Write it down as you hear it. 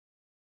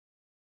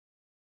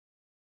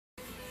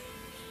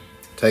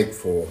Take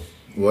 4,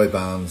 Roy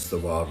Barnes, the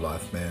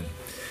Wildlife Man.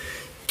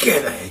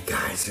 G'day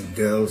guys and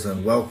girls,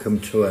 and welcome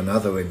to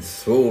another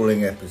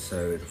enthralling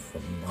episode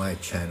from my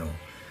channel.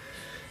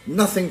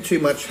 Nothing too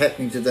much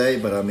happening today,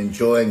 but I'm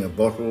enjoying a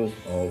bottle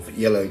of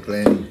Yellow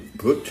Glen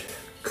Brut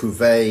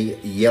Cuvée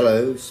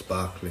Yellow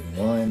sparkling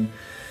wine,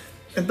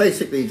 and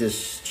basically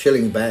just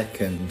chilling back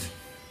and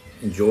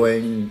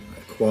enjoying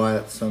a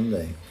quiet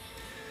Sunday.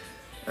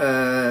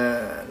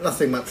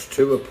 Nothing much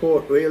to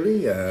report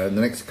really. In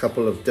the next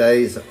couple of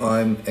days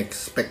I'm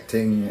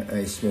expecting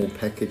a small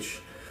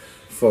package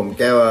from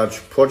Garage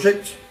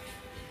Project,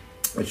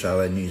 which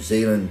are a New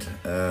Zealand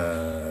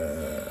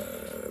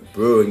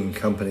brewing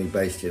company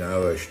based in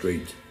Aro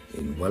Street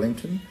in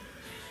Wellington.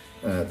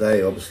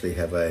 They obviously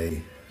have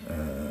a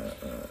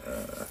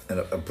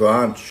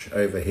branch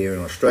over here in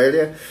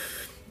Australia,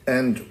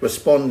 and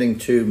responding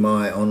to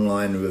my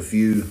online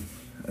review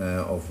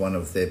of one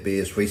of their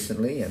beers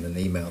recently, and an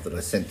email that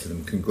I sent to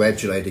them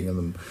congratulating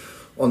them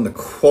on the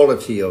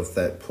quality of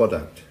that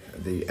product,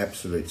 the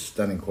absolute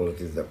stunning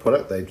quality of that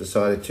product, they've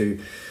decided to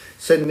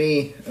send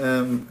me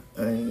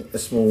a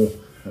small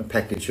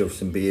package of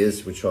some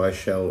beers which I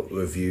shall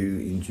review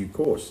in due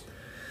course.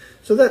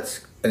 So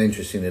that's an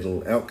interesting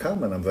little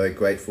outcome, and I'm very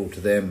grateful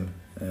to them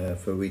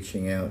for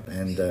reaching out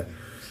and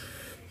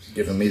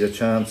giving me the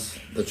chance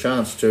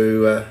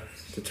to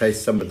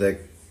taste some of their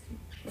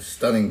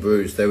stunning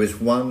brews. There is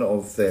one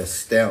of their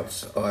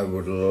stouts I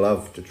would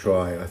love to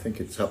try. I think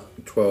it's up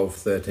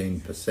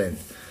 12-13%,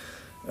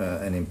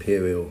 an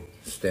imperial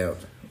stout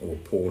or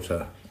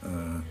porter.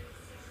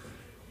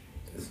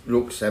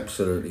 Looks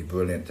absolutely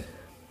brilliant.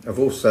 I've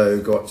also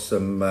got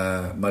some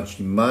Mudgee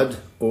Mud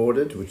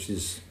ordered, which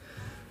is,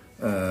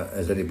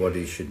 as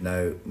anybody should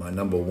know, my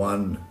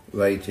 #1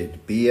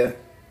 rated beer,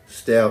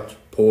 stout,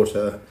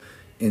 porter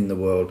in the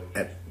world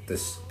at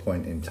this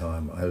point in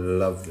time. I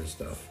love this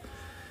stuff.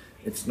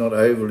 It's not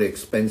overly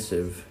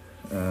expensive,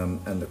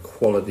 and the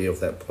quality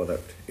of that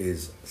product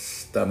is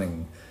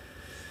stunning.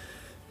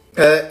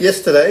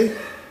 Yesterday,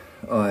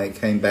 I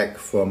came back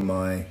from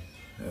my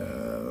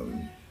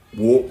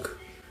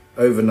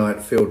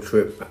overnight field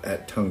trip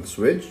at Tunks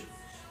Ridge,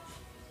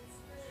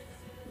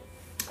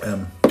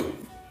 in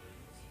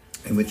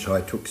which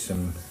I took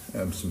some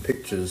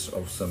pictures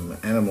of some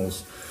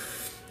animals.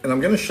 And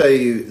I'm going to show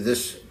you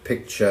this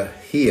picture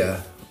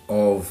here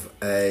of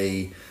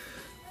a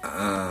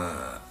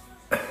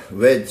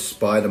red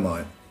spider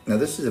mite. Now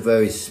this is a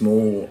very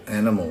small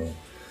animal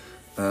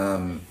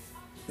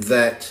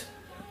that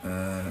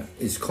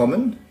is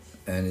common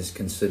and is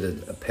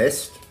considered a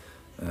pest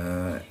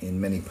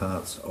in many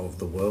parts of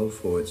the world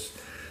for its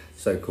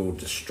so-called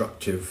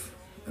destructive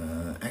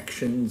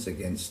actions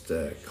against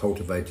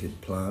cultivated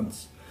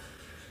plants.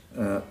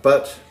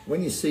 But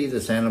when you see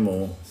this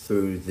animal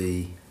through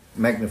the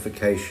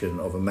magnification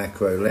of a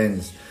macro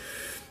lens,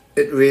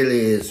 it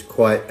really is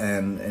quite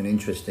an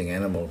interesting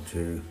animal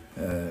to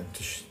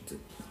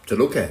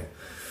look at.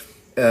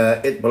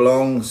 It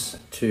belongs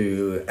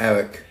to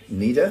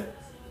Arachnida,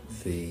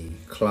 the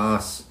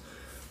class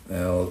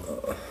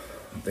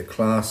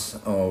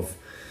of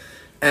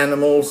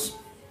animals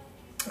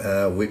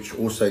which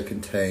also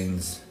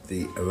contains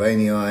the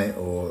Araneae,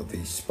 or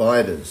the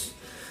spiders.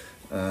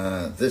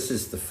 This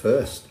is the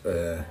first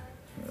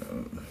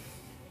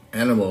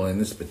animal in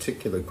this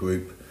particular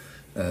group,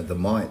 the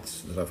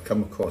mites, that I've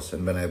come across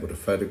and been able to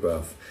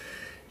photograph.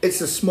 It's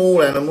a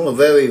small animal, a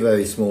very,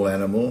 very small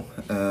animal,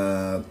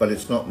 but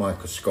it's not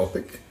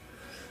microscopic.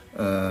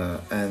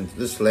 And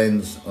this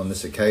lens on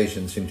this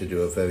occasion seemed to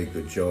do a very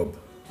good job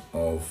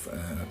of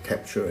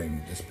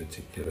capturing this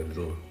particular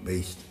little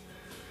beast.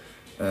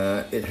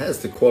 It has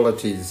the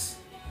qualities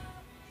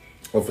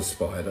of a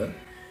spider.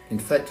 In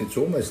fact, it's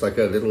almost like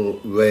a little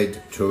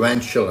red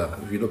tarantula.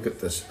 If you look at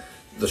this,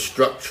 the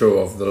structure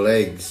of the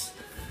legs,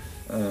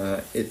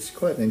 it's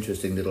quite an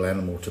interesting little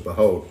animal to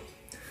behold.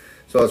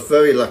 So I was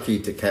very lucky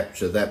to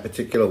capture that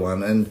particular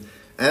one, and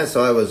as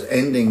I was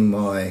ending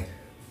my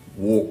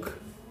walk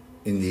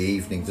in the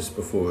evening just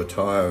before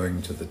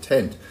retiring to the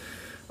tent,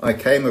 I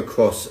came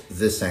across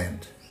this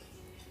ant.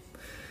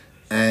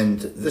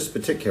 And this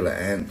particular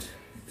ant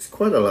is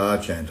quite a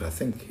large ant. I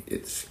think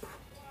it's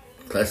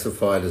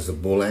classified as a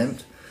bull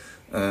ant.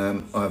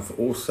 I've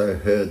also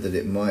heard that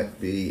it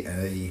might be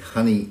a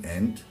honey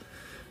ant.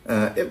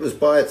 It was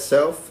by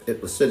itself.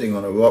 It was sitting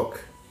on a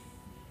rock,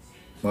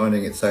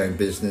 minding its own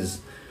business.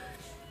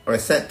 I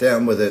sat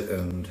down with it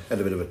and had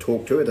a bit of a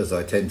talk to it, as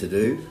I tend to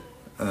do,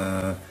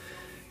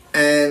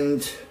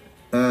 and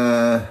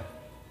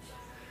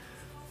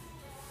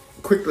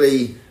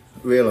quickly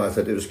realized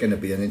that it was going to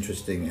be an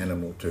interesting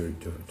animal to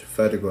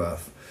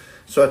photograph.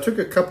 So I took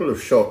a couple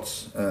of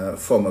shots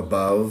from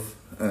above,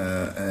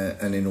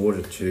 and in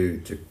order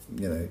to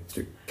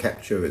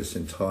capture its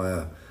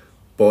entire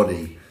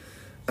body.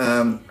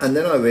 And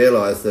then I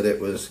realized that it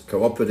was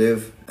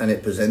cooperative, and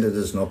it presented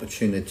as an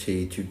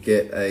opportunity to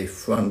get a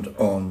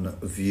front-on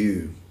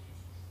view.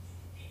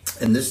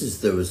 And this is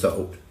the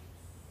result.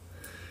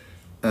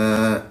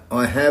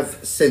 I have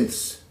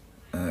since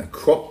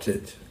cropped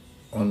it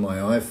on my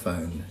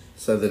iPhone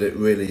so that it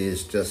really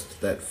is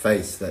just that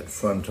face, that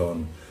front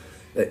on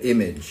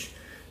image.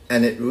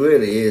 And it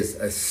really is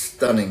a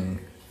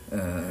stunning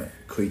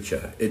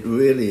creature. It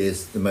really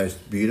is the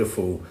most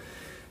beautiful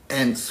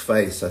ant's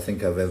face I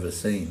think I've ever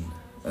seen.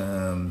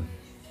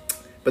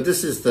 But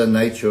this is the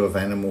nature of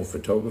animal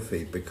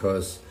photography,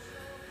 because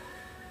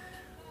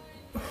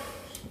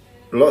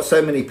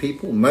so many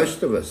people,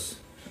 most of us,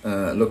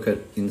 look at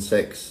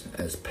insects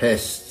as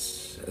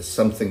pests, as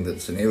something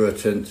that's an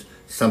irritant,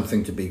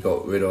 something to be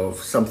got rid of,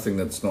 something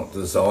that's not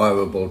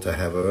desirable to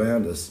have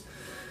around us.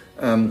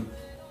 And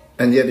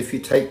yet if you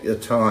take the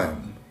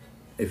time,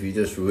 if you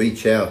just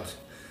reach out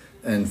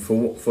and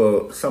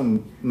for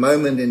some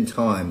moment in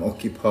time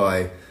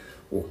occupy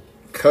or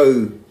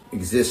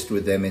coexist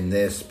with them in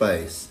their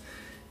space,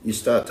 you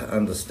start to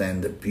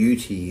understand the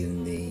beauty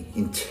and the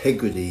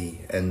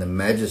integrity and the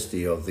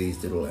majesty of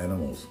these little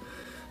animals.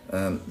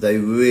 They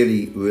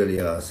really,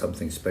 really are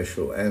something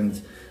special. And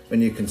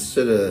when you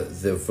consider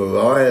the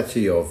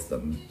variety of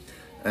them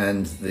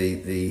and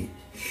the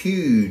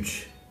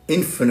huge,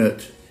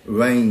 infinite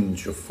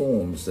range of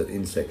forms that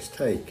insects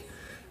take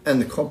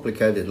and the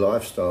complicated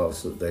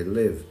lifestyles that they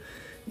live,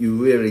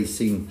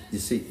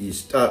 you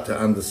start to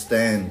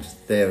understand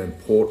their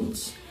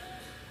importance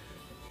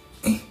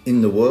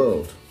in the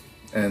world,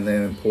 and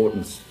their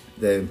importance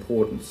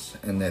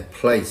and their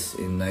place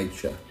in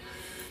nature.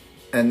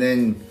 And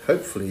then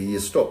hopefully you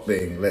stop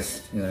being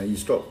you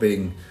stop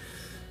being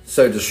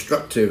so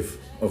destructive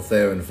of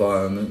their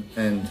environment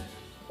and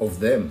of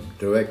them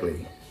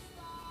directly.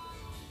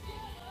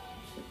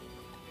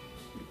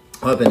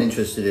 I've been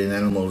interested in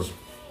animals,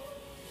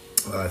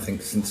 I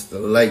think, since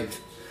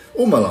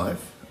all my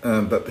life,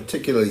 but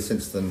particularly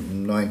since the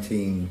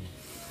 1980s,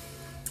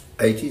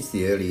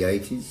 the early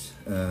 80s,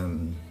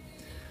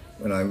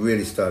 when I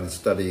really started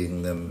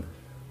studying them,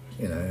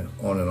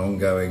 on an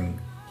ongoing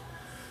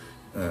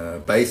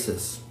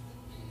basis.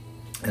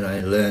 And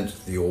I learned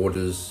the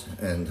orders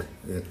and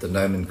the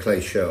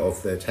nomenclature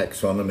of their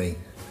taxonomy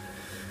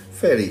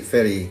fairly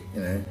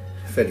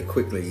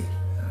quickly.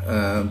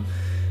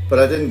 But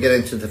I didn't get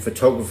into the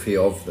photography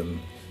of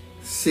them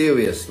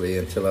seriously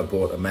until I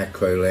bought a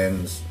macro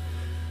lens,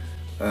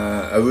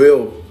 a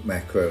real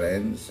macro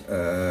lens,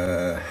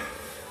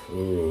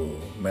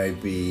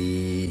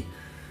 maybe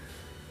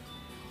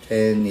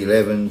 10,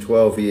 11,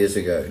 12 years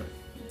ago.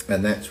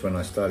 And that's when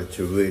I started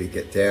to really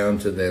get down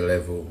to their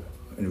level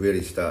and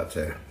really start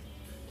to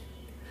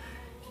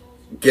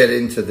get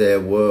into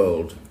their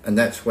world. And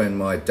that's when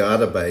my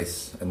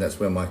database, and that's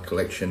when my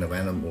collection of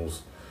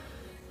animals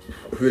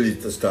really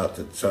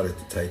started to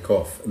take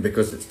off. And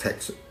because it's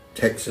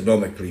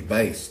taxonomically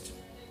based,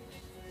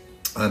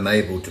 I'm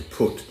able to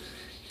put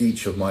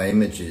each of my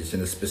images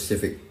in a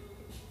specific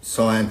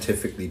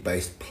scientifically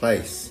based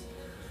place,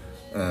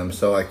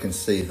 so I can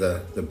see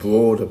the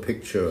broader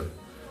picture,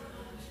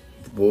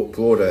 the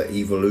broader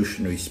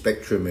evolutionary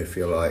spectrum, if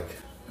you like.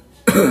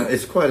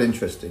 It's quite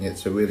interesting.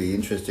 It's a really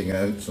interesting,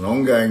 it's an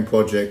ongoing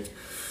project,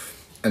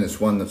 and it's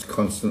one that's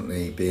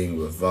constantly being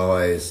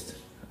revised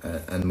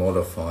and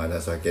modified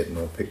as I get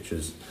more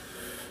pictures.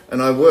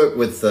 And I work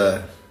with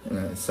a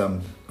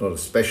lot of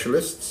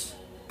specialists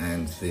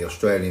and the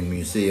Australian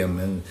Museum,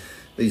 and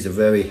these are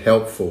very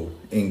helpful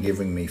in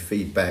giving me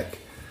feedback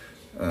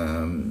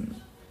in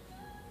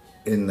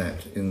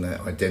that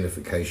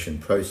identification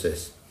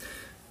process.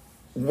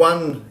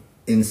 One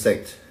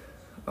insect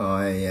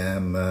I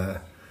am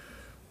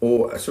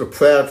sort of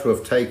proud to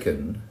have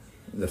taken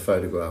the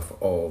photograph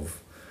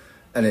of,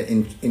 and it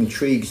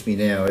intrigues me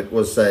now. It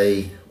was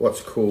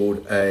what's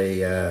called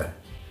I've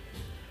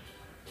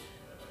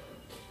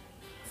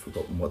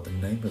forgotten what the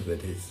name of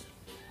it is.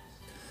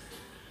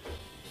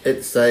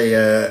 It's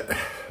a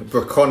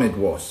braconid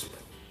wasp,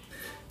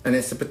 and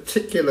it's a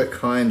particular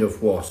kind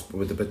of wasp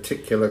with a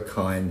particular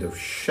kind of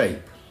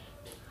shape,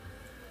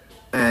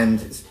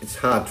 and it's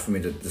hard for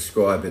me to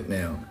describe it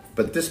now.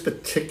 But this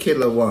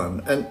particular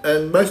one,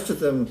 and most of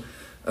them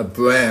are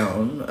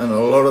brown, and a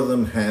lot of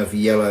them have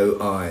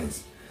yellow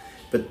eyes,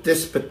 but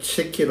this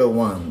particular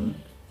one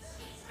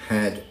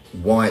had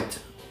white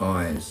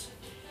eyes.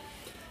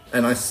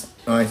 And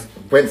I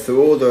went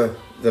through all the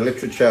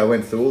literature, I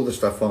went through all the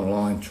stuff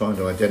online trying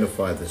to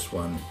identify this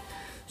one.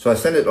 So I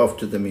sent it off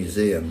to the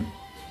museum.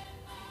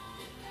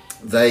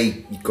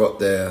 They got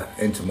their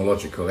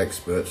entomological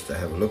experts to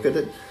have a look at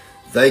it.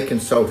 They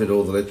consulted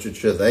all the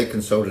literature, they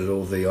consulted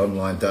all the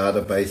online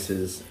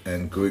databases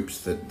and groups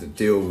that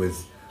deal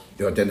with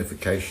the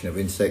identification of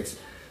insects.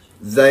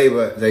 They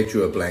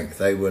drew a blank.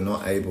 They were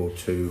not able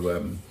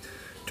to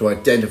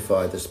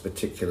identify this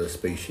particular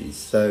species.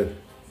 So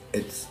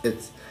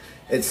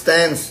it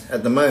stands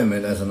at the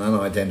moment as an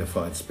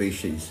unidentified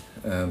species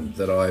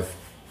that I've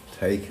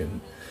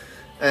taken.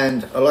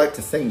 And I like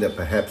to think that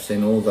perhaps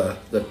in all the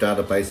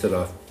database that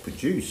I've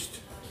produced,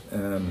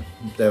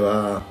 there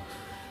are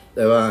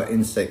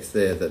insects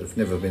there that have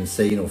never been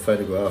seen or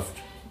photographed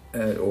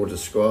or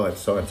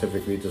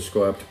scientifically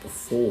described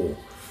before.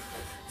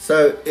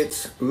 So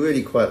it's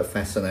really quite a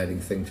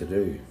fascinating thing to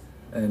do.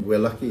 And we're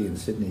lucky in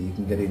Sydney, you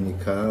can get in your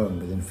car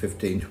and within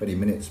 15-20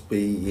 minutes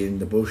be in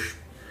the bush,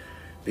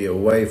 be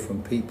away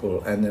from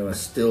people, and there are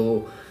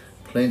still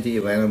plenty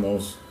of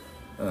animals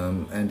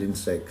and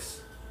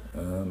insects,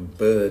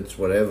 birds,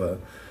 whatever,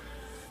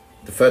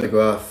 to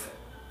photograph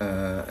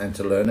and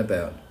to learn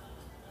about.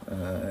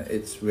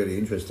 It's really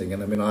interesting.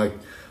 And I mean, I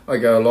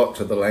go a lot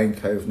to the Lane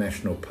Cove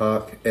National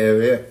Park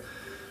area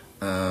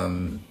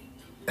and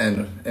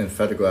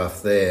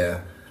photograph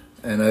there.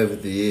 And over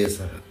the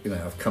years,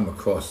 I've come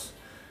across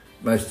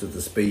most of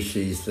the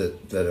species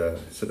that are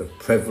sort of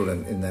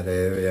prevalent in that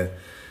area.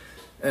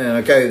 And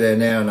I go there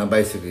now and I'm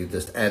basically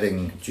just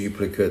adding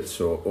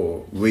duplicates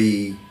or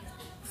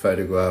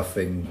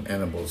re-photographing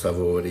animals I've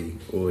already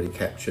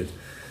captured.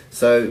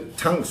 So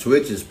Tunks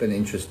Ridge has been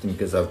interesting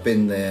because I've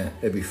been there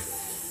maybe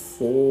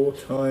 4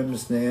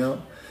 times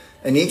now.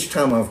 And each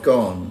time I've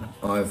gone,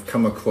 I've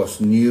come across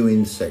new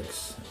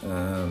insects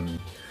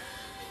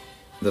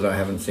that I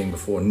haven't seen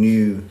before,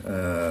 new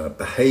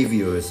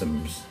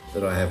behaviourisms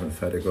that I haven't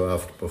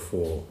photographed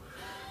before.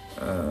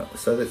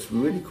 So that's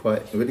really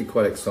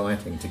quite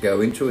exciting to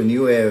go into a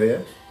new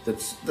area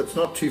that's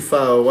not too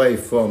far away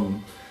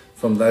from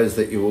those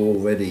that you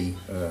already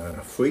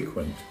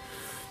frequent,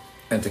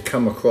 and to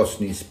come across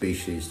new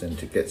species and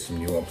to get some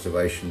new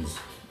observations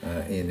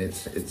in.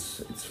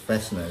 It's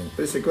fascinating,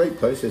 but it's a great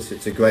process.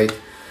 It's a great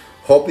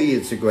hobby.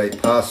 It's a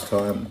great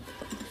pastime,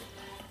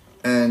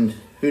 and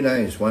who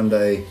knows, one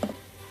day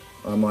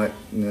I might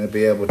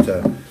be able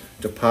to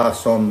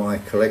pass on my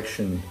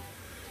collection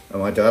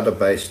and my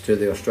database to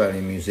the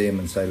Australian Museum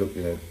and say, look,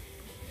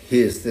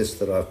 here's this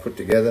that I've put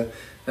together,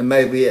 and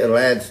maybe it'll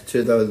add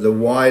to the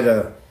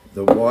wider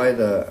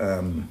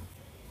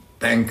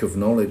bank of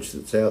knowledge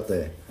that's out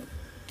there.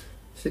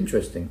 It's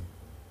interesting.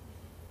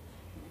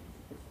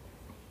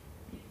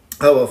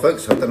 Oh well,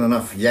 folks, I've done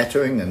enough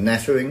yattering and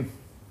nattering.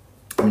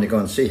 I'm going to go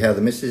and see how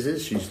the missus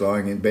is. She's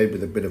lying in bed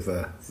with a bit of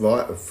a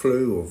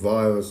flu or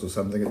virus or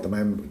something at the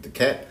moment with the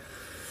cat.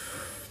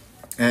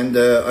 And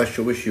I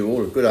shall wish you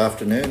all a good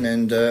afternoon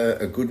and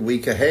a good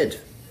week ahead.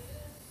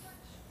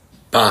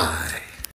 Bye.